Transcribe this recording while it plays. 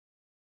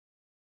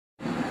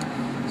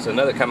So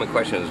another common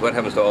question is, what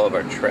happens to all of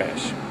our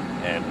trash?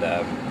 And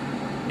the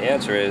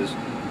answer is,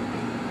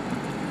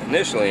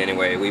 initially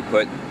anyway, we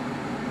put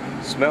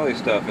smelly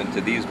stuff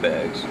into these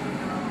bags,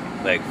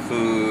 like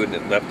food,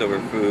 leftover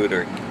food,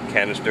 or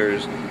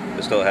canisters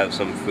that still have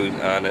some food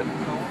on it.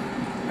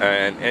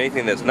 And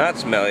anything that's not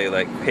smelly,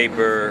 like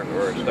paper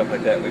or stuff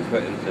like that, we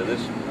put into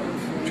this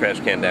trash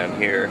can down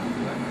here.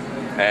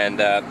 And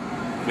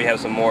we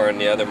have some more in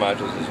the other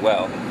modules as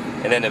well.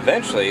 And then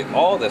eventually,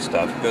 all this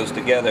stuff goes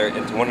together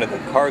into one of the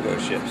cargo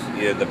ships,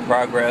 either the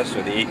Progress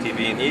or the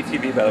ATV. And the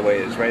ATV, by the way,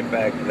 is right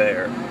back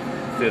there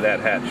through that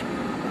hatch.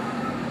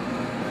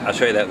 I'll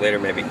show you that later,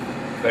 maybe.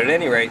 But at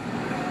any rate,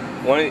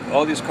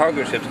 all these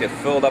cargo ships get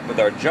filled up with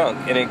our junk,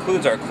 and it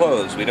includes our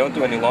clothes. We don't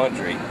do any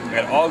laundry.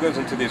 It all goes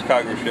into these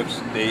cargo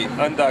ships. They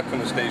undock from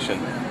the station.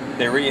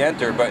 They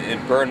re-enter, but it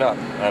burn up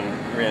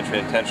on re-entry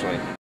intentionally.